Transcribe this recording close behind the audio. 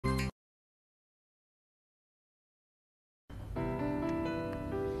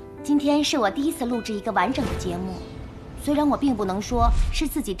今天是我第一次录制一个完整的节目，虽然我并不能说是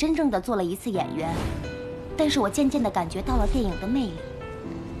自己真正的做了一次演员，但是我渐渐地感觉到了电影的魅力，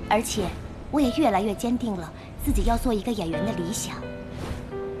而且我也越来越坚定了自己要做一个演员的理想。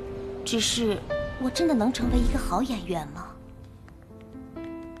只是，我真的能成为一个好演员吗？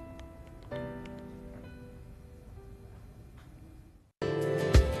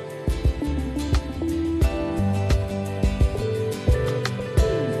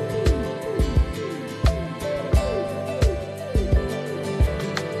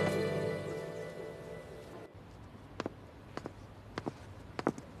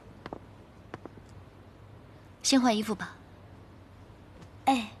先换衣服吧。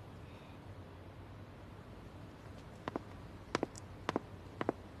哎，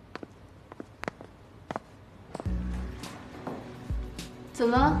怎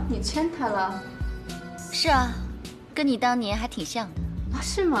么，你签他了？是啊，跟你当年还挺像的。啊，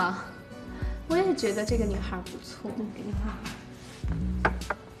是吗？我也觉得这个女孩不错。给你画。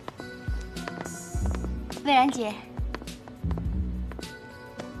蔚然姐，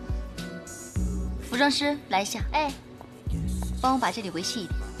服装师来一下。哎，帮我把这里维系一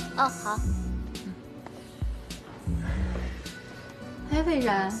点。哦，好。哎，蔚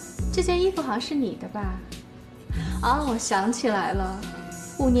然，这件衣服好像是你的吧？啊，我想起来了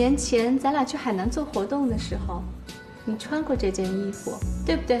，5年前咱俩去海南做活动的时候，你穿过这件衣服，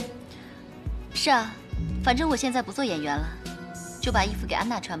对不对？是啊，反正我现在不做演员了，就把衣服给安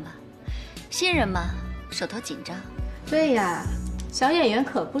娜穿吧。新人嘛，手头紧张。对呀，小演员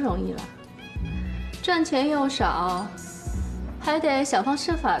可不容易了，赚钱又少，还得想方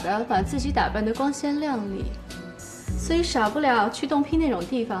设法的把自己打扮得光鲜亮丽，所以少不了去洞批那种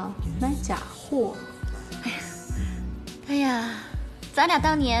地方买假货。哎呀，咱俩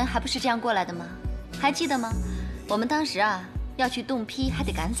当年还不是这样过来的吗？还记得吗？我们当时啊要去洞批，还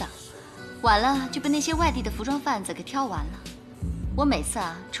得赶早，晚了就被那些外地的服装贩子给挑完了。我每次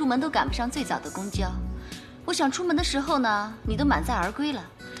啊出门都赶不上最早的公交，我想出门的时候呢，你都满载而归了。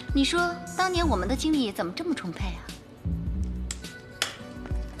你说当年我们的精力怎么这么充沛啊？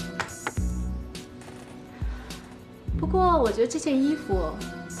不过我觉得这件衣服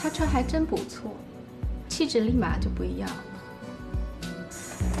她穿还真不错，气质立马就不一样了。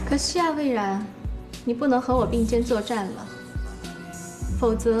可惜啊，蔚然，你不能和我并肩作战了，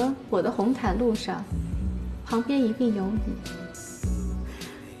否则我的红毯路上旁边一定有你。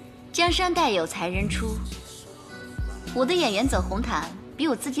江山代有才人出，我的演员走红毯比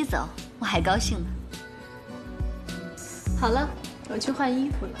我自己走我还高兴呢。好了，我去换衣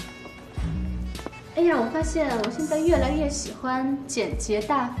服了。哎呀，我发现我现在越来越喜欢简洁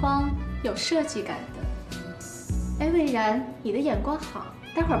大方、有设计感的。哎，蔚然，你的眼光好，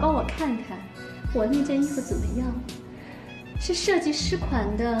待会儿帮我看看，我那件衣服怎么样？是设计师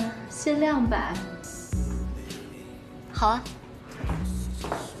款的限量版。好啊。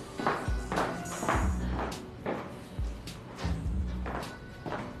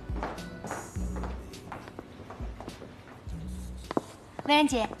蔚然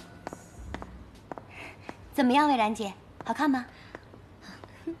姐，怎么样？蔚然姐，好看吗？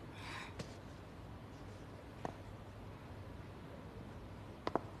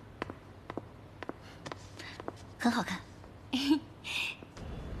很好看。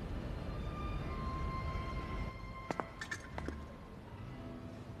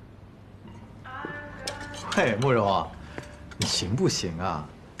嘿，慕容，你行不行啊？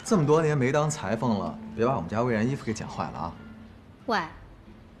这么多年没当裁缝了，别把我们家蔚然衣服给剪坏了啊！喂，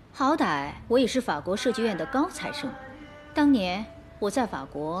好歹我也是法国设计院的高材生，当年我在法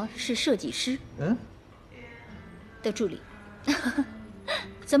国是设计师的助理，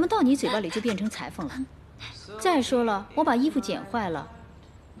怎么到你嘴巴里就变成裁缝了？再说了，我把衣服剪坏了，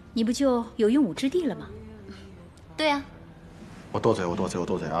你不就有用武之地了吗？对啊。我斗嘴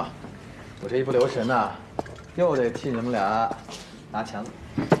啊！我这一不留神呐，又得替你们俩拿钱了。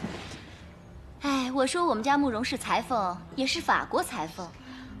哎，我说我们家慕容是裁缝，也是法国裁缝，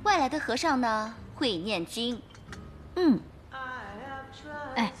外来的和尚呢会念经。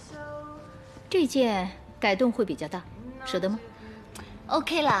哎，这件改动会比较大，舍得吗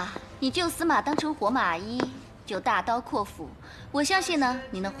 ？OK 啦，你就死马当成活马医，就大刀阔斧，我相信呢，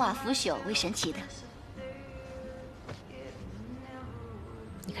你能化腐朽为神奇的。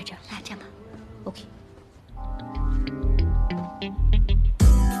你看这样，这样吧 ，OK。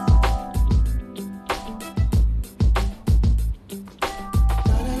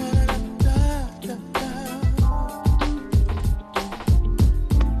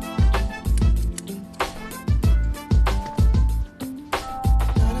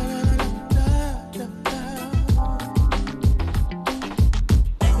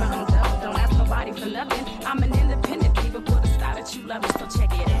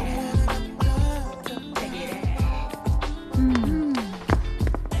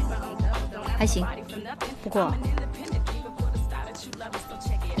还行。不过，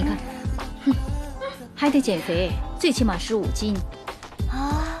你看，还得减肥，最起码15斤。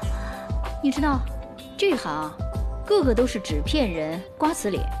啊，你知道，这行个个都是纸片人、瓜子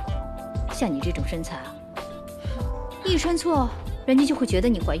脸。像你这种身材啊，一穿错，人家就会觉得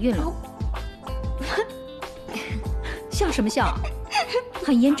你怀孕了。笑什么笑？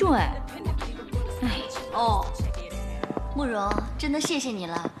很严重哎。哎，哦，慕容，真的谢谢你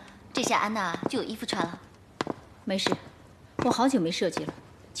了，这下安娜就有衣服穿了。没事，我好久没设计了，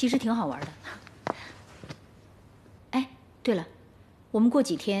其实挺好玩的。哎，对了，我们过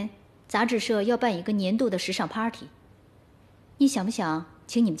几天杂志社要办一个年度的时尚 party， 你想不想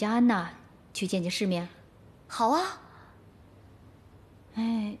请你们家安娜去见见世面？好啊。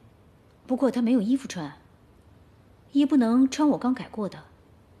哎，不过她没有衣服穿，也不能穿我刚改过的。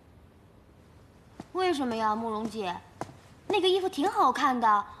为什么呀，慕容姐？那个衣服挺好看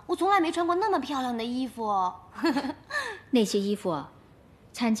的，我从来没穿过那么漂亮的衣服。那些衣服啊，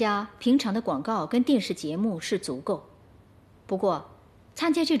参加平常的广告跟电视节目是足够，不过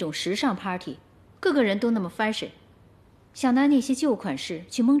参加这种时尚 party， 个个人都那么 fashion， 想拿那些旧款式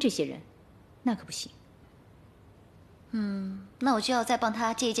去蒙这些人，那可不行。那我就要再帮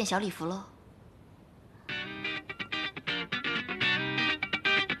她借一件小礼服喽。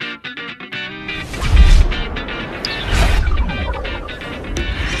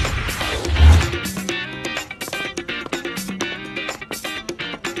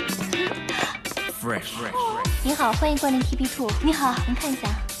你好，欢迎光临 TP 处。你好，您看一下。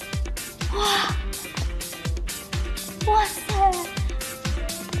哇塞，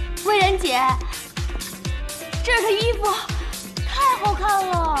魏然姐，这个衣服太好看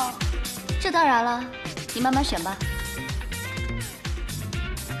了。这当然了，你慢慢选吧。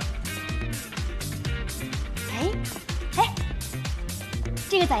哎，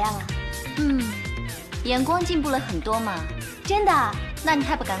这个咋样啊？眼光进步了很多嘛。真的？那你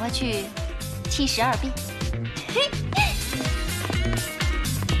还不赶快去72变？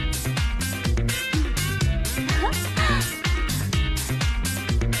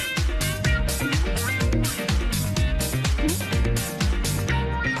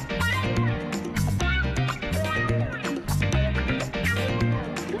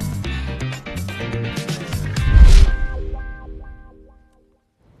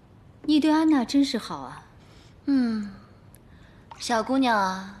你对安娜真是好啊。小姑娘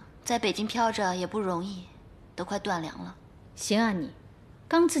啊，在北京飘着也不容易，都快断粮了。行啊你，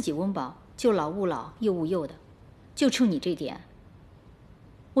刚自己温饱就老吾老幼吾幼的，就冲你这点，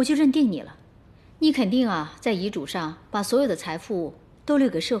我就认定你了。你肯定啊，在遗嘱上把所有的财富都留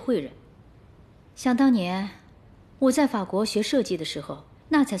给社会人。想当年我在法国学设计的时候，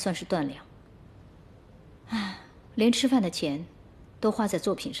那才算是断粮。唉，连吃饭的钱都花在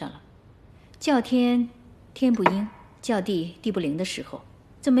作品上了。叫天天不应，叫地地不灵的时候，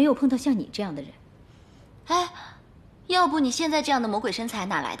怎么没有碰到像你这样的人？哎，要不你现在这样的魔鬼身材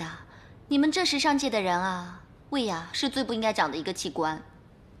哪来的？你们这时尚界的人啊，胃呀是最不应该长的一个器官。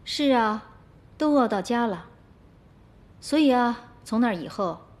是啊，都饿到家了。所以啊，从那以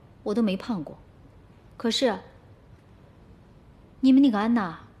后我都没胖过。可是你们那个安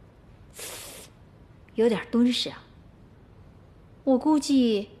娜有点敦实啊。我估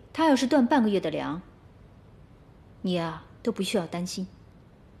计她要是断半个月的粮，你啊都不需要担心。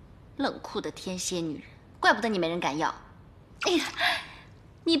冷酷的天蝎女人，怪不得你没人敢要。哎呀，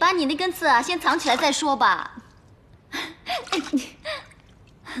你把你那根刺啊先藏起来再说吧。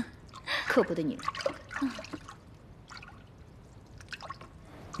刻薄的女人。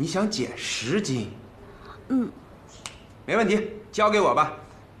你想减10斤？没问题，交给我吧。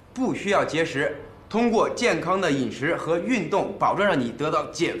不需要节食，通过健康的饮食和运动，保证让你得到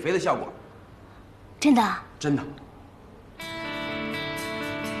减肥的效果。真的？真的。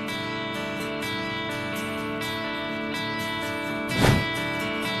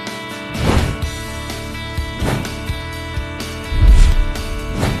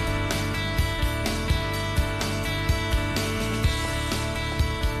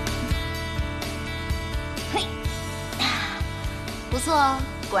不错哦，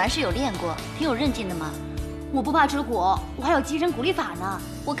果然是有练过，挺有韧劲的嘛。我不怕吃苦，我还有机身鼓励法呢。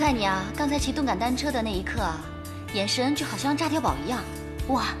我看你啊，刚才骑动感单车的那一刻啊，眼神就好像炸碉堡一样。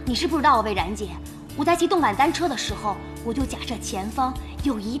哇，你是不知道啊，魏然姐，我在骑动感单车的时候，我就假设前方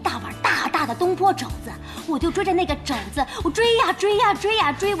有一大碗大大的东坡肘子，我就追着那个肘子，我追呀追呀追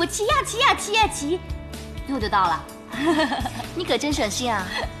呀追，我骑呀骑呀骑呀骑，最后就到了。你可真省心啊！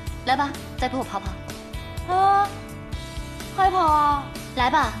来吧，再陪我跑跑。啊，还跑啊？来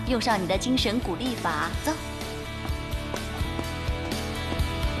吧，用上你的精神鼓励法，走。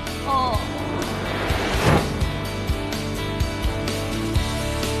哦。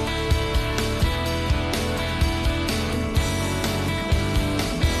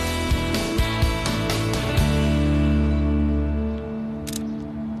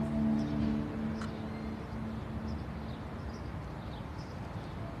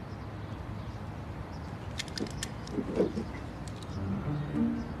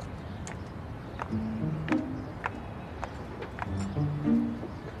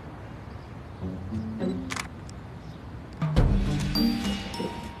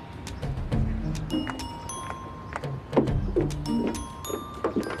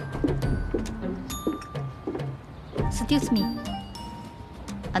Excuse me.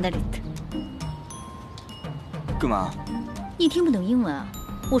 Annette。干嘛？你听不懂英文啊？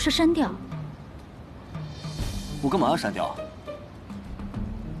我说删掉。我干嘛要删掉？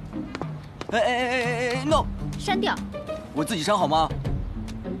哎 ，no！ 删掉。我自己删好吗？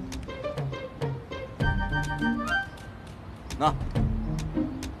那。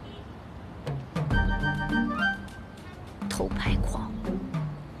偷拍狂。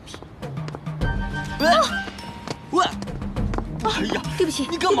喂！哎呀，对不起，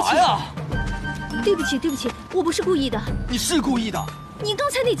你干嘛呀？对不起，对不起，我不是故意的。你是故意的。你刚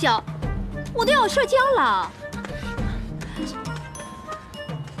才那脚，我都要摔跤了。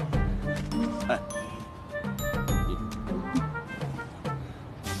哎，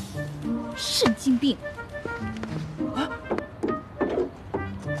神经病！啊！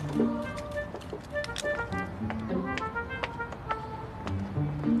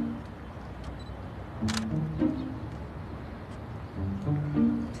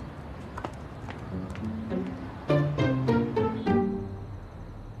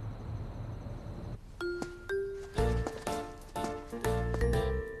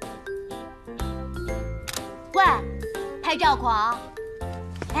喂，拍照狂！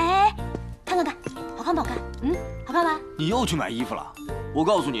哎，看，好看不好看？好看吧？你又去买衣服了？我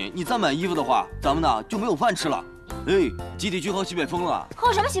告诉你，你再买衣服的话，咱们呢就没有饭吃了。哎，集体去喝西北风了。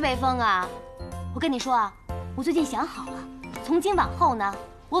喝什么西北风啊？我跟你说啊，我最近想好了，从今往后呢，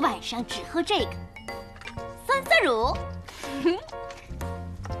我晚上只喝这个酸酸乳。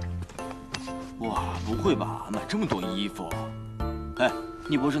哇，不会吧？买这么多衣服？哎，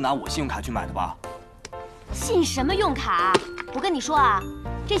你不是拿我信用卡去买的吧？信什么用卡？我跟你说啊，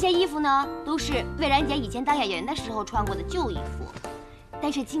这些衣服呢，都是魏然姐以前当演员的时候穿过的旧衣服，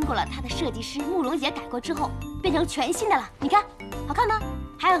但是经过了她的设计师慕容姐改过之后，变成全新的了。你看，好看吗？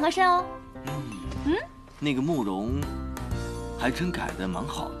还很合身哦。那个慕容还真改得蛮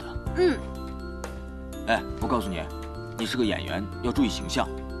好的。哎，我告诉你，你是个演员，要注意形象。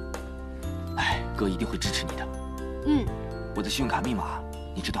哎，哥一定会支持你的。我的信用卡密码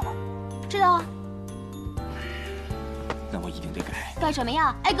你知道吗？知道啊。那我一定得改。干什么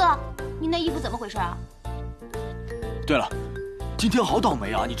呀？哎哥，你那衣服怎么回事啊？对了，今天好倒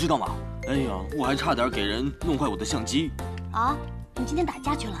霉啊，你知道吗？哎呀，我还差点给人弄坏我的相机。啊？你今天打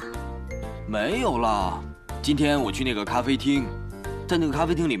架去了？没有啦，今天我去那个咖啡厅，在那个咖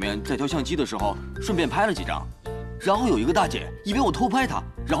啡厅里面在调相机的时候，顺便拍了几张，然后有一个大姐以为我偷拍她，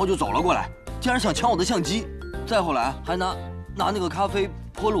然后就走了过来，竟然想抢我的相机，再后来还拿那个咖啡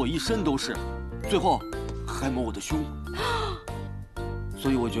泼了我一身都是，最后还摸我的胸。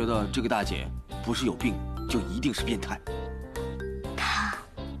所以我觉得这个大姐不是有病，就一定是变态。她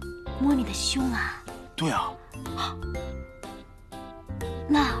摸你的胸啊？对啊。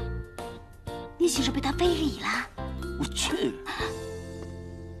那你岂是被她非礼了？我去。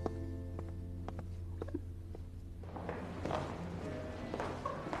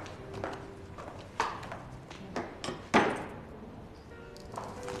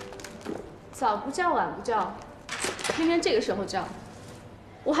早不叫晚不叫，偏偏这个时候叫，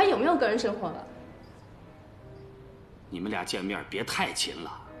我还有没有个人生活了？你们俩见面别太勤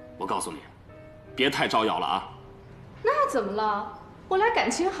了，我告诉你，别太招摇了啊。那怎么了？我俩感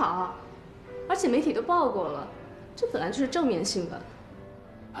情好，而且媒体都报过了，这本来就是正面新闻。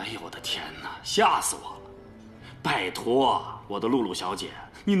哎呦我的天哪，吓死我了！拜托，我的露露小姐，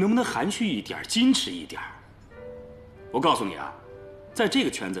你能不能含蓄一点，矜持一点？我告诉你啊，在这个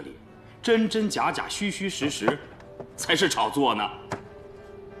圈子里，真真假假、虚虚实实，才是炒作呢。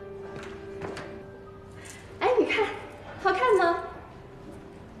哎，你看，好看吗？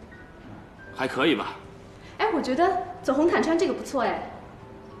还可以吧。哎，我觉得走红毯穿这个不错哎。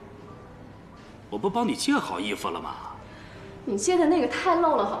我不帮你借好衣服了吗？你借的那个太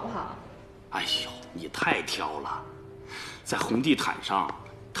露了，好不好？哎呦，你太挑了，在红地毯上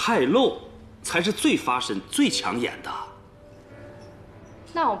太露才是最发神、最抢眼的。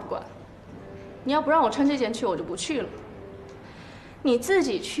那我不管，你要不让我穿这件去，我就不去了。你自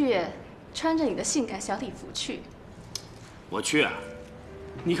己去，穿着你的性感小礼服去。我去，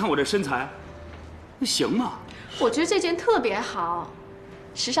你看我这身材，那行吗？我觉得这件特别好，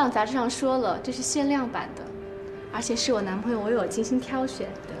时尚杂志上说了，这是限量版的，而且是我男朋友为我精心挑选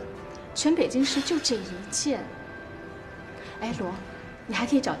的，全北京市就这一件。哎，罗，你还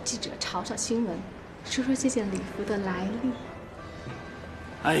可以找记者炒炒新闻，说说这件礼服的来历。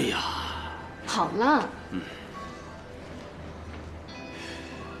哎呀，好了。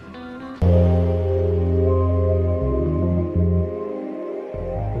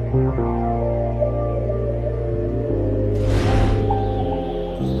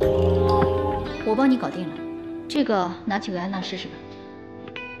我帮你搞定了，这这个拿去给安娜试试吧。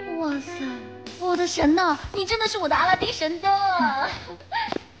哇塞，我的神呐！你真的是我的阿拉丁神灯啊！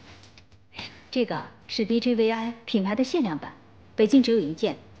这个是 BJVI 品牌的限量版，北京只有1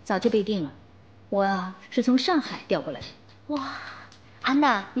件，早就被订了。我啊是从上海调过来的。哇，安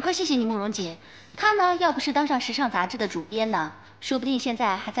娜，你快谢谢你慕容姐，她呢要不是当上时尚杂志的主编呢，说不定现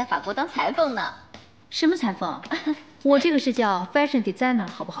在还在法国当裁缝呢。什么裁缝？我这个是叫 fashion designer，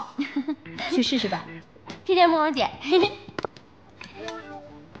 好不好？去试试吧。谢谢慕容姐。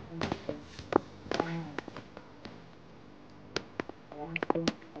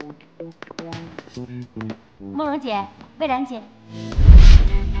慕容姐，蔚然姐。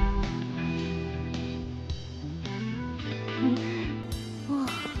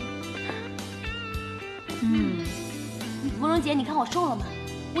慕容姐，你看我瘦了吗？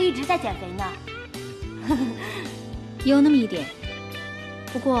我一直在减肥呢。有那么一点，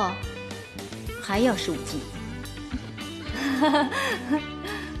不过还要15斤。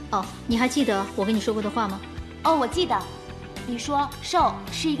哦，你还记得我跟你说过的话吗？哦，我记得。你说瘦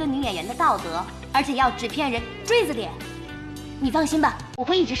是一个女演员的道德，而且要纸片人锥子脸。你放心吧，我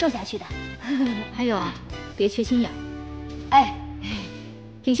会一直瘦下去的。还有啊，别缺心眼。哎，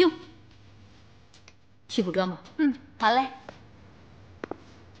挺胸。去补妆吧。嗯，好嘞。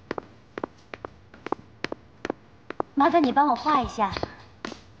麻烦你帮我画一下。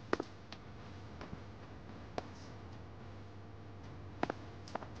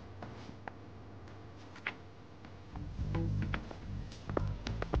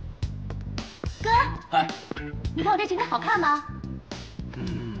哥，哎，你看我这裙子好看吗？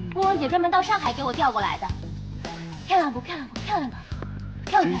慕容姐专门到上海给我调过来的，漂亮不漂亮？漂亮吧？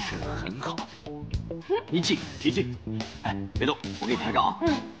漂亮。真是很好。你进，提进。哎，别动，我给你拍照啊。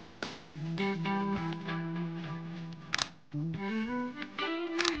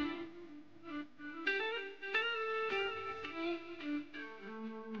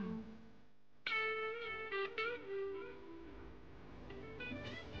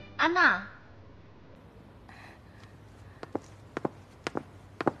安娜，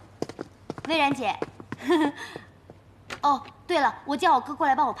蔚然姐。哦，对了，我叫我哥过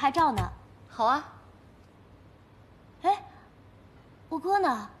来帮我拍照呢。好啊。哎，我哥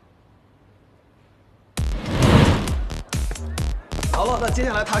呢？好了，那接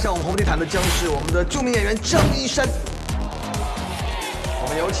下来踏上我们红地毯的将是我们的著名演员张一山。我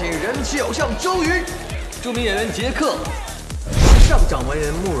们有请人气偶像周瑜，著名演员杰克，时尚掌门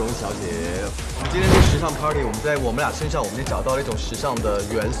人慕容小姐。我们今天这时尚 party， 我们在我们俩身上，我们就找到了一种时尚的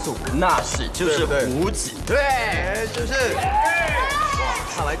元素，那是就是胡子。对，是不是？哇，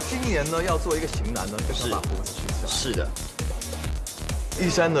看来今年呢要做一个型男呢，就是把胡子去掉。是的。一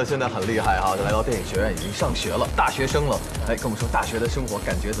山呢现在很厉害哈，来到电影学院已经上学了，大学生了。哎，跟我们说大学的生活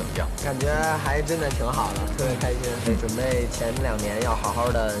感觉怎么样？感觉还真的挺好的，特别开心。准备前2年要好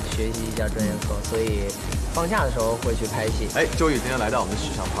好的学习一下专业课，所以放假的时候会去拍戏。哎，周宇今天来到我们的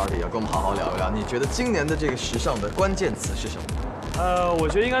时尚 party， 要跟我们好好聊一聊。你觉得今年的这个时尚的关键词是什么？我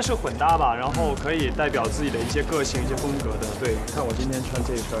觉得应该是混搭吧，然后可以代表自己的一些个性、一些风格的。对，看我今天穿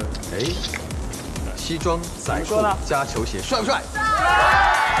这一身，西装仔裤加球鞋，帅不帅？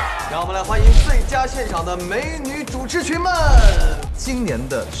让我们来欢迎最佳现场的美女主持群们。今年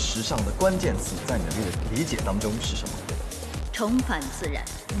的时尚的关键词，在你的理解当中是什么？重返自然。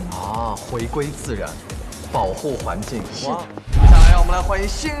啊，回归自然，保护环境。哇！接下来让我们来欢迎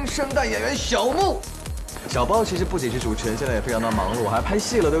新生代演员小木。小包其实不仅是主持人，现在也非常的忙碌，还拍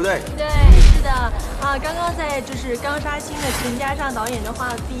戏了，对不对？对，是的啊，刚刚在刚杀青的陈嘉上导演的画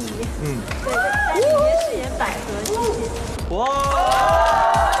壁，对，在里面饰演百合，谢谢。哇！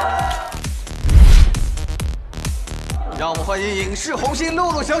让我们欢迎影视红星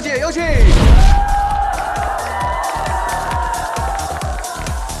露露小姐，有请。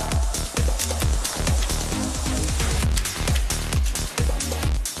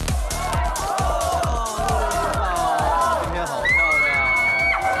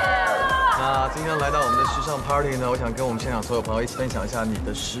来到我们的时尚 party 呢，我想跟我们现场所有朋友一起分享一下你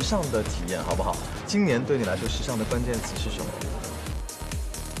的时尚的体验，好不好？今年对你来说，时尚的关键词是什么？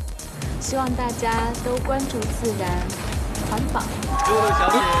希望大家都关注自然、环保。露露小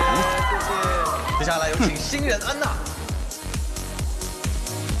姐，谢谢。接下来有请新人安娜。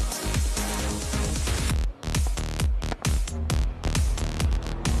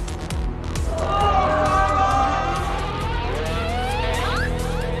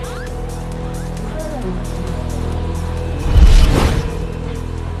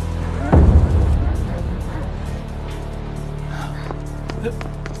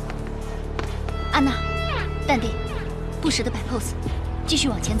安娜，淡定，不时的摆 pose，继续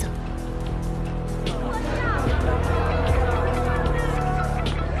往前走。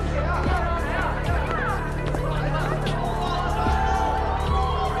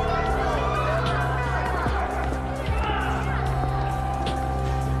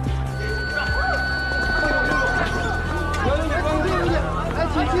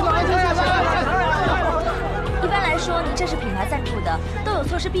这是品牌赞助的，都有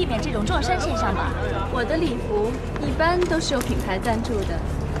措施避免这种撞衫现象吧？我的礼服一般都是有品牌赞助的，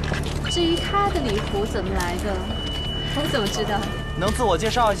至于他的礼服怎么来的，我怎么知道？能自我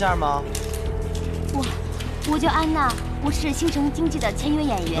介绍一下吗？我叫安娜，我是星城经济的签约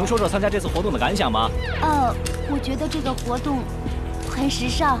演员。能说说参加这次活动的感想吗？我觉得这个活动很时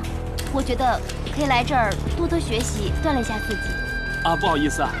尚，我觉得可以来这儿多多学习，锻炼一下自己。啊，不好意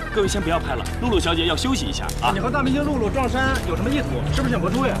思啊，各位先不要拍了，露露小姐要休息一下啊。你和大明星露露撞衫有什么意图？是不是想播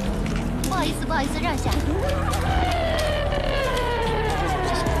出呀？不好意思，让一下。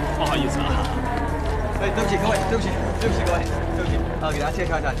不好意思啊。对不起各位，对不起各位，对不起。给大家介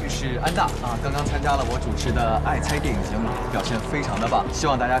绍一下，这是安大啊，刚刚参加了我主持的爱猜电影节目，表现非常的棒，希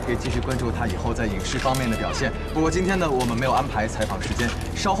望大家可以继续关注他以后在影视方面的表现。不过今天呢，我们没有安排采访时间，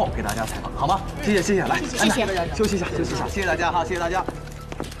稍后给大家采访，好吗？谢谢，来，谢谢，休息一下，谢谢大家哈，谢谢大家。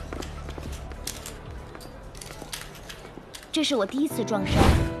这是我第一次撞衫，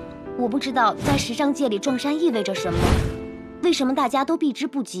我不知道在时尚界里撞衫意味着什么，为什么大家都避之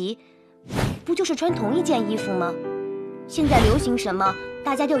不及？不就是穿同一件衣服吗？现在流行什么，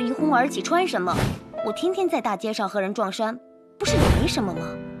大家就一哄而起穿什么。我天天在大街上和人撞衫，不是也没什么吗？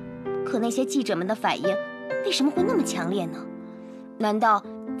可那些记者们的反应为什么会那么强烈呢？难道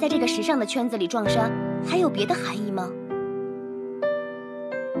在这个时尚的圈子里撞衫还有别的含义吗？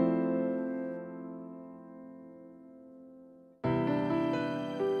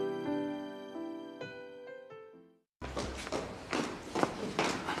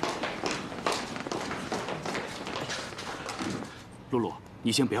露露，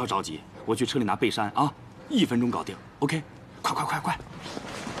你先不要着急，我去车里拿被衫啊，1分钟搞定。OK， 快！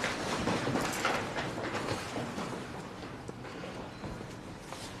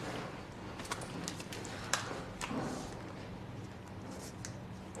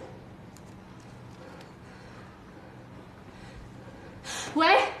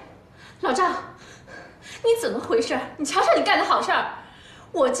喂，老赵，你怎么回事？你瞧瞧你干的好事儿！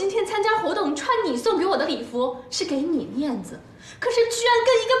我今天参加活动，穿你送给我的礼服是给你面子，可是居然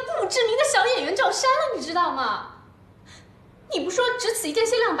跟一个不知名的小演员撞衫了，你知道吗？你不说只此一件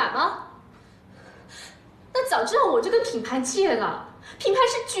限量版吗？那早知道我就跟品牌借了，品牌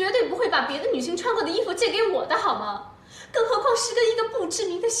是绝对不会把别的女星穿过的衣服借给我的，好吗？更何况是跟一个不知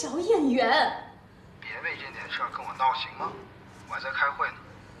名的小演员。别为这点事儿跟我闹行吗？我还在开会呢，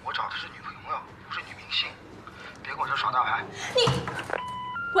我找的是女朋友，不是女明星，别跟我这耍大牌。你，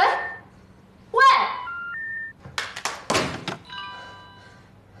喂，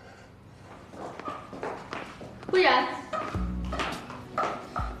魏然，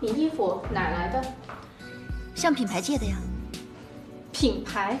你衣服哪儿来的？向品牌借的呀。品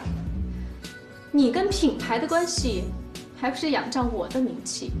牌？你跟品牌的关系，还不是仰仗我的名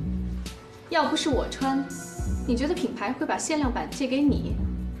气？要不是我穿，你觉得品牌会把限量版借给你？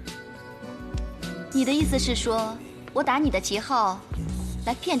你的意思是说，我打你的旗号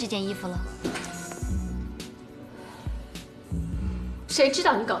来骗这件衣服了？谁知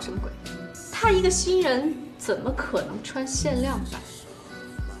道你搞什么鬼？他一个新人，怎么可能穿限量版？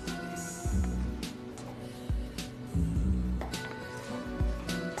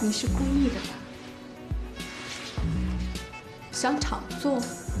你是故意的吧？想炒作？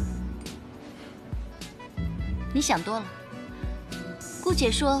你想多了。姑姐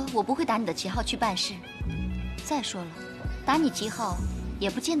说我不会打你的旗号去办事。再说了，打你旗号也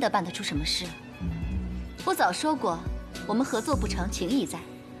不见得办得出什么事。我早说过，我们合作不成，情谊在。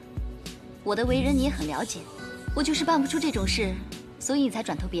我的为人你也很了解，我就是办不出这种事，所以你才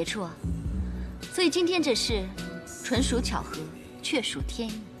转投别处啊。所以今天这事，纯属巧合，确属天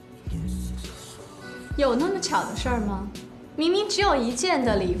意。有那么巧的事儿吗？明明只有一件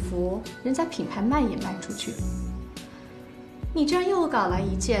的礼服，人家品牌卖也卖出去了，你这样又搞来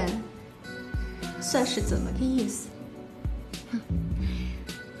一件，算是怎么个意思？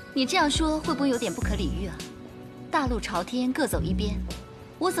你这样说会不会有点不可理喻啊？大路朝天，各走一边，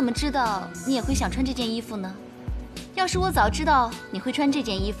我怎么知道你也会想穿这件衣服呢？要是我早知道你会穿这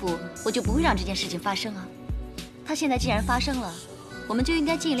件衣服，我就不会让这件事情发生啊。它现在既然发生了，我们就应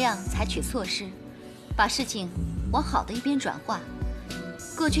该尽量采取措施，把事情往好的一边转化。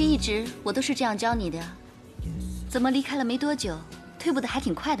过去一直我都是这样教你的呀，怎么离开了没多久，退步的还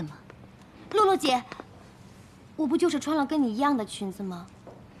挺快的嘛？露露姐，我不就是穿了跟你一样的裙子吗？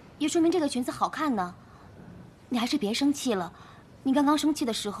也说明这个裙子好看呢。你还是别生气了，你刚刚生气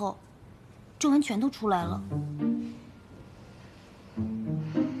的时候，皱纹全都出来了。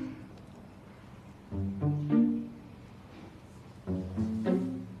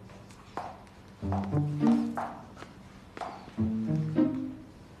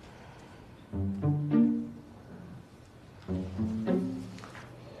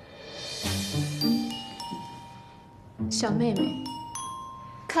小妹妹，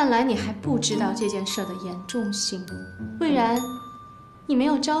看来你还不知道这件事的严重性。魏然，你没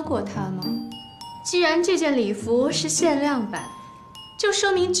有教过她吗？既然这件礼服是限量版，就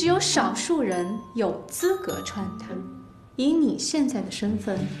说明只有少数人有资格穿它。以你现在的身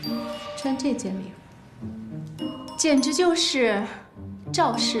份，穿这件礼服，简直就是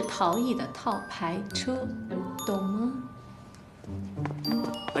肇事逃逸的套牌车，懂吗？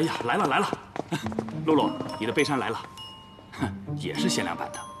哎呀，来了来了，露露，你的背衫来了，也是限量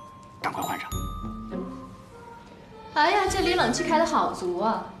版的，赶快换上。哎呀，这里冷气开得好足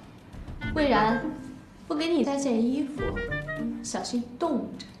啊！魏然，我给你带件衣服，小心冻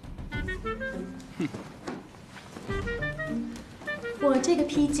着。我这个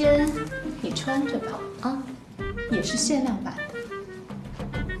披肩你穿着吧，啊，也是限量版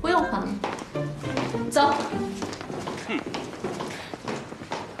的，不用还了。走。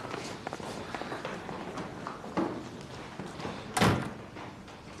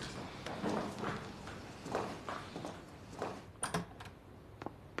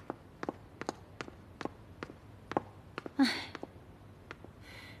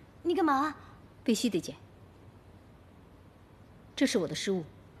你干嘛？必须得剪。这是我的失误，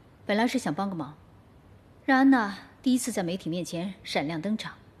本来是想帮个忙，让安娜第一次在媒体面前闪亮登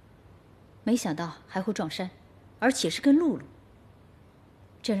场，没想到还会撞衫，而且是跟露露，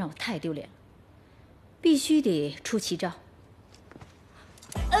这让我太丢脸了，必须得出奇招。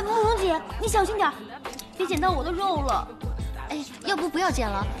慕容姐，你小心点，别剪到我的肉了。哎，要不要剪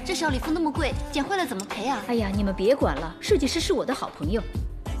了？这小礼服那么贵，剪坏了怎么赔啊？哎呀，你们别管了，设计师是我的好朋友，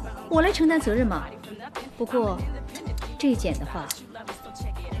我来承担责任嘛。不过这一剪的话，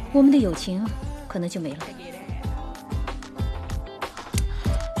我们的友情可能就没了。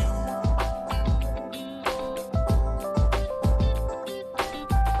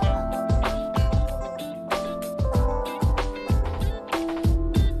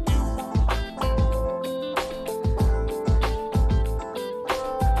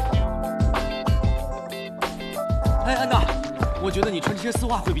哎，安娜，我觉得你穿这些丝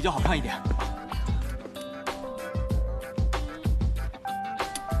袜会比较好看一点。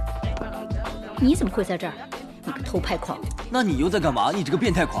你怎么会在这儿？你个偷拍狂！那你又在干嘛？你这个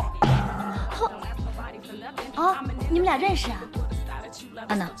变态狂！啊，你们俩认识啊？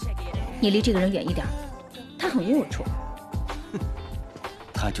安娜，你离这个人远一点，他很龌龊。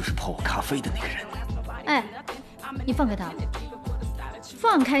他就是泡我咖啡的那个人。哎，你放开他！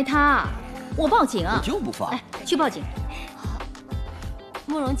放开他！我报警啊！我就不放。哎，去报警。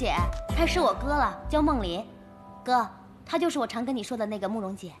慕容姐，他是我哥了，叫梦林。哥，他就是我常跟你说的那个慕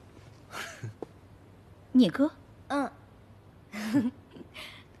容姐。你哥？嗯。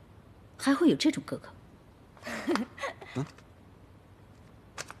还会有这种哥哥？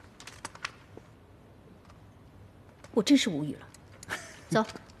我真是无语了。走，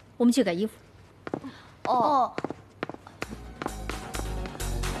我们去改衣服。哦。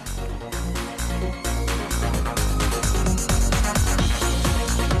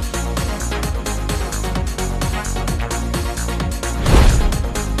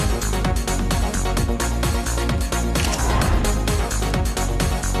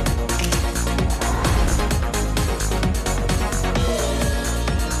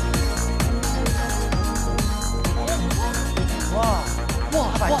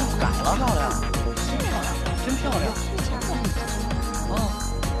啦啦啦啦啦！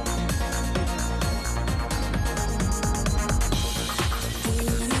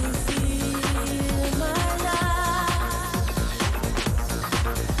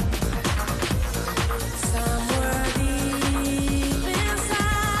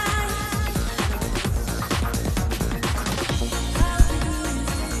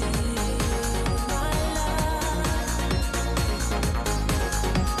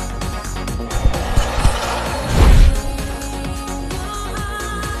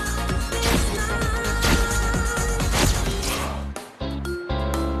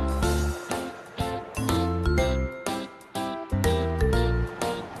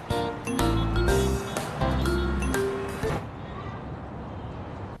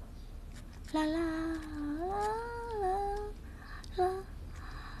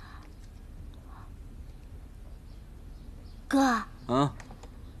哥，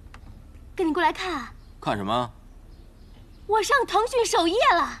跟你过来看。看什么？我上腾讯首页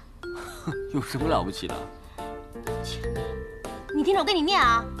了。有什么了不起的？你听着，我跟你念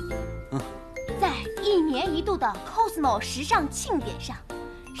啊。在1年1度的 Cosmo 时尚庆典上，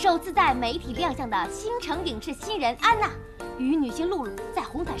首次在媒体亮相的新城影视新人安娜与女星露露在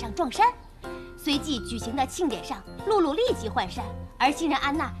红毯上撞衫。随即举行的庆典上，露露立即换衫，而新人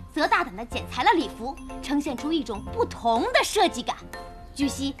安娜则大胆地剪裁了礼服，呈现出一种不同的设计感。据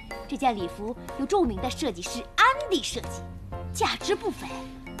悉，这件礼服由著名的设计师安迪设计，价值不菲。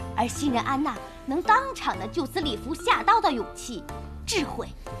而新人安娜能当场的就此礼服下刀的勇气、智慧、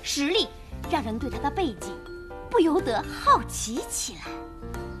实力，让人对她的背景不由得好奇起来。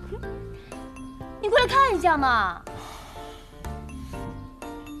你过来看一下嘛。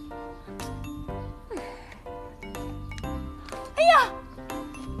哎呀！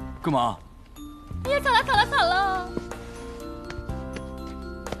干嘛？哎呀，惨了！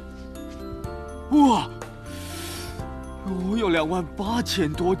哇！我有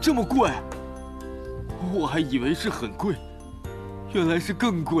28000多，这么贵？我还以为是很贵，原来是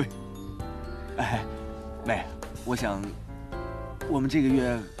更贵。哎，妹，我想我们这个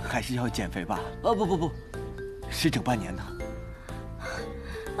月还是要减肥吧？啊，不，是整半年的。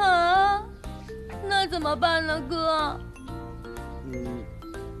啊，那怎么办呢，哥？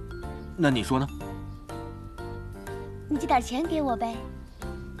那你说呢？你寄点钱给我呗。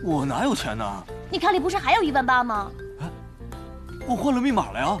我哪有钱呢？你卡里不是还有18000吗？我换了密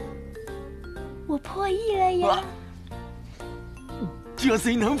码了呀。我破亿了呀！这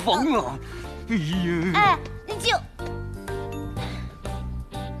谁能防啊？哎呀！哎，你就。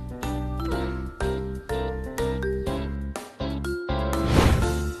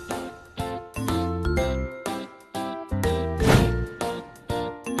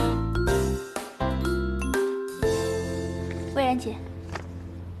蔚然姐，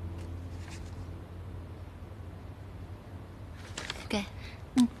给，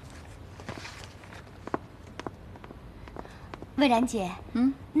蔚然姐，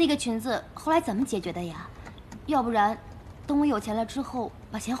那个裙子后来怎么解决的呀？要不然，等我有钱了之后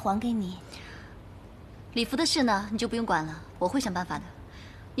把钱还给你。礼服的事呢，你就不用管了，我会想办法的。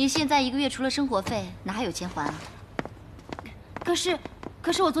你现在1个月除了生活费，哪还有钱还啊？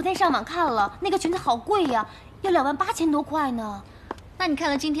可是我昨天上网看了，那个裙子好贵呀，要28000多块呢。那你看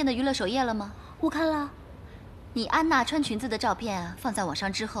了今天的娱乐首页了吗？我看了。你安娜穿裙子的照片啊，放在网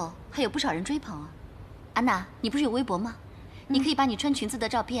上之后，还有不少人追捧啊。安娜，你不是有微博吗？你可以把你穿裙子的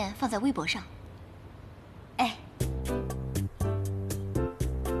照片放在微博上。哎。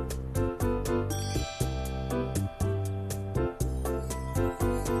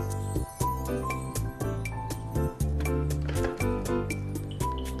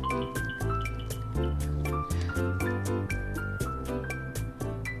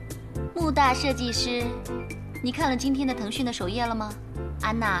穆大设计师，你看了今天的腾讯的首页了吗？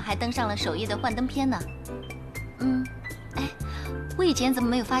安娜还登上了首页的幻灯片呢。哎，我以前怎么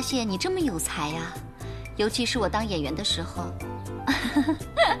没有发现你这么有才呀？尤其是我当演员的时候。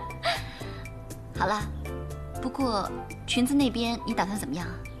好啦，不过裙子那边你打算怎么样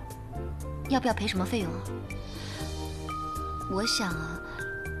啊？要不要赔什么费用啊？我想啊，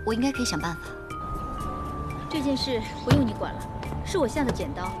我应该可以想办法。这件事不用你管了，是我下的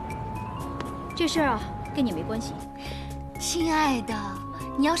剪刀。这事儿啊，跟你没关系。亲爱的，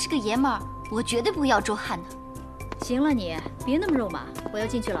你要是个爷们儿，我绝对不会要周汉的。行了你，别那么肉麻，我要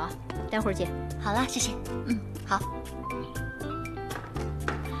进去了啊，待会儿见。好啦，谢谢。好。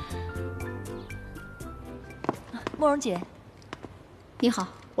慕容姐，你好，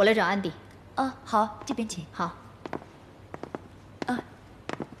我来找安迪。好，这边请。好。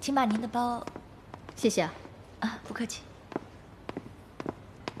请把您的包。谢谢啊。不客气。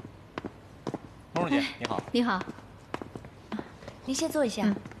慕容姐，你好。你好。您先坐一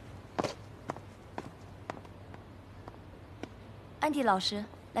下。安迪老师，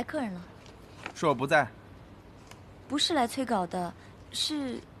来客人了。是我不在。不是来催稿的，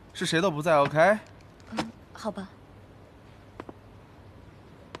是谁都不在 ，OK？ 好吧。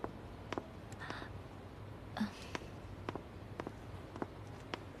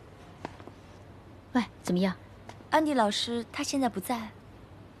喂，怎么样？安迪老师他现在不在。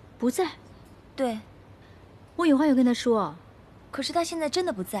不在？对。我有话要跟他说。可是他现在真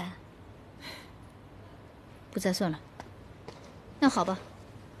的不在。不在算了。那好吧，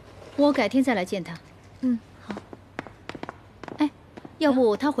我改天再来见他。好。哎，要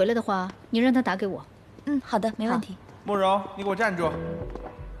不他回来的话，你让他打给我。好的，没问题。慕容，你给我站住！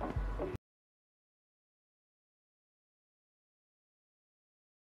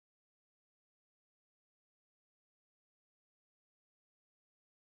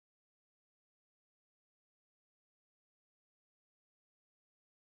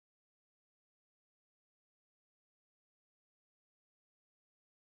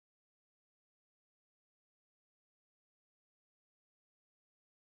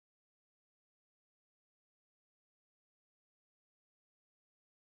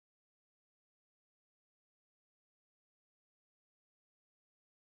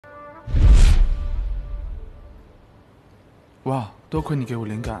哇，多亏你给我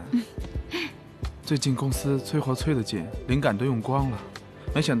灵感。最近公司催活催得紧，灵感都用光了。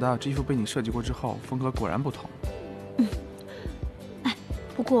没想到这衣服被你设计过之后，风格果然不同。哎，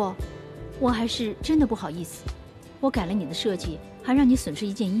不过我还是真的不好意思，我改了你的设计，还让你损失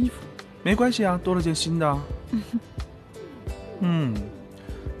一件衣服。没关系啊，多了件新的。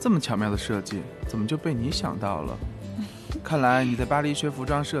这么巧妙的设计，怎么就被你想到了？看来你在巴黎学服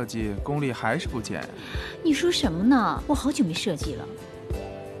装设计功力还是不减。你说什么呢？我好久没设计了。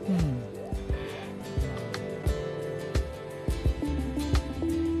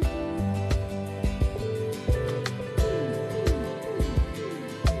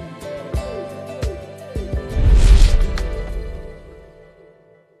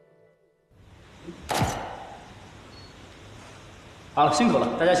好了，辛苦了，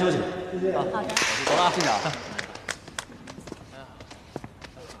大家休息吧。谢谢。好的。走了，进长。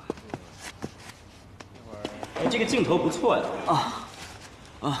哎，这个镜头不错呀。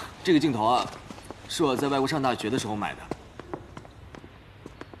这个镜头啊，是我在外国上大学的时候买的。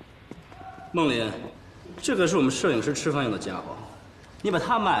梦林，这可是我们摄影师吃饭用的家伙，你把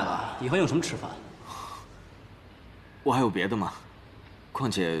它卖了，以后用什么吃饭？我还有别的吗？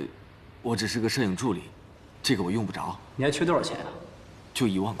况且，我只是个摄影助理，这个我用不着。你还缺多少钱啊？就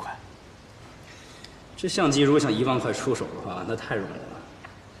1万块。这相机如果想1万块出手的话，那太容易了。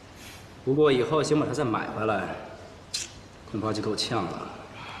不过以后想把它再买回来，恐怕就够呛了。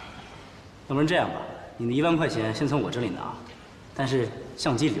要不然这样吧，你的1万块钱先从我这里拿，但是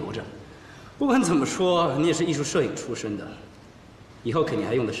相机留着。不管怎么说，你也是艺术摄影出身的，以后肯定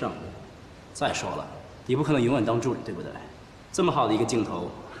还用得上。再说了，你不可能永远当助理，对不对？这么好的一个镜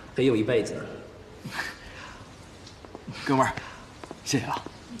头，可以用一辈子。哥们儿，谢谢啊。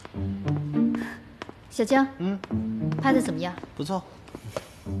小江，拍的怎么样？不错。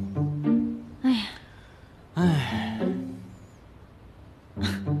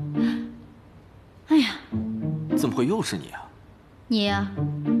哎呀，怎么会又是你啊？你呀，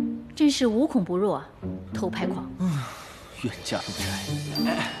真是无孔不入啊，偷拍狂。冤家路窄。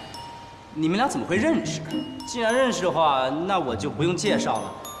哎，你们俩怎么会认识？既然认识的话，那我就不用介绍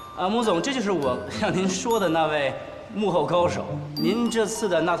了。啊，穆总，这就是我向您说的那位幕后高手。您这次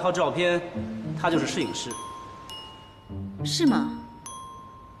的那套照片，他就是摄影师。是吗？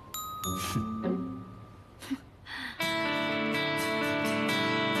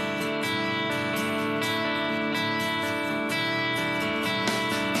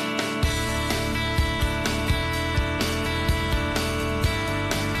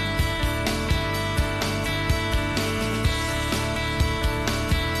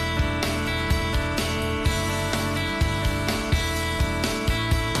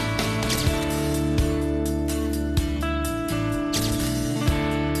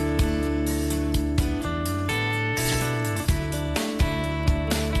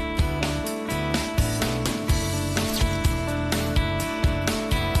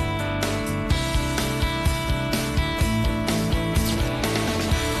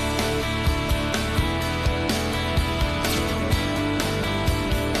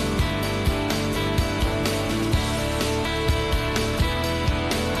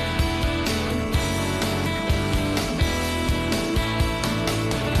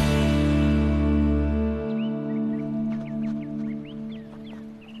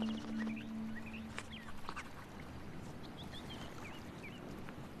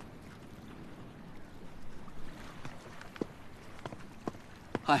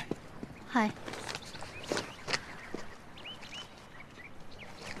嗨。嗨。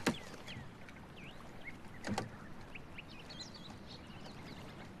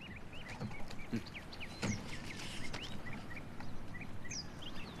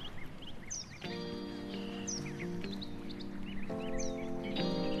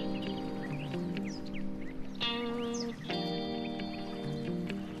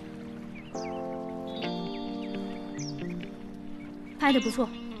拍得不错，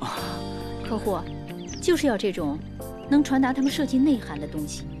客户就是要这种能传达他们设计内涵的东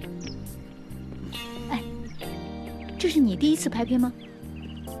西。哎，这是你第一次拍片吗？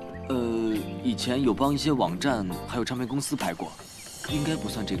以前有帮一些网站还有唱片公司拍过，应该不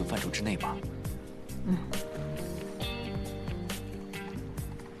算这个范畴之内吧。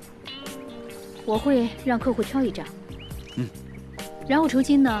我会让客户挑一张，然后酬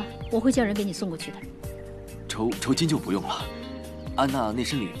金呢，我会叫人给你送过去的。酬金就不用了。安娜那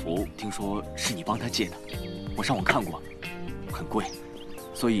身礼服听说是你帮她借的，我上网看过，很贵，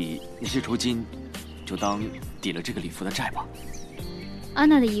所以那些酬金就当抵了这个礼服的债吧。安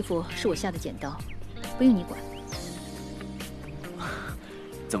娜的衣服是我下的剪刀，不用你管。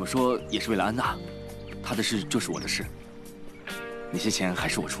怎么说也是为了安娜，她的事就是我的事。那些钱还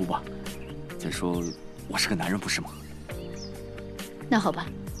是我出吧。再说，我是个男人，不是吗？那好吧。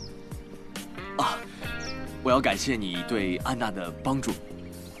啊，我要感谢你对安娜的帮助，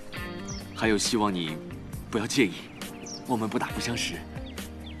还有希望你不要介意，我们不打不相识。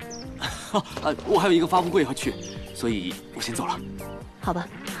我还有一个发布会要去，所以我先走了。好吧，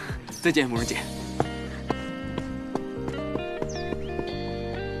再见，慕容姐。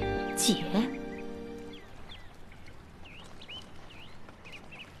姐。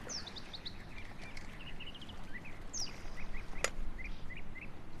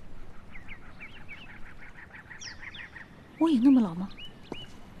我有那么老吗？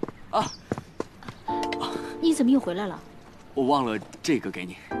啊！你怎么又回来了？我忘了这个给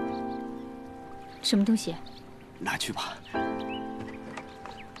你。什么东西？拿去吧。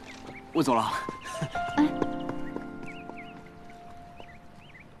我走了。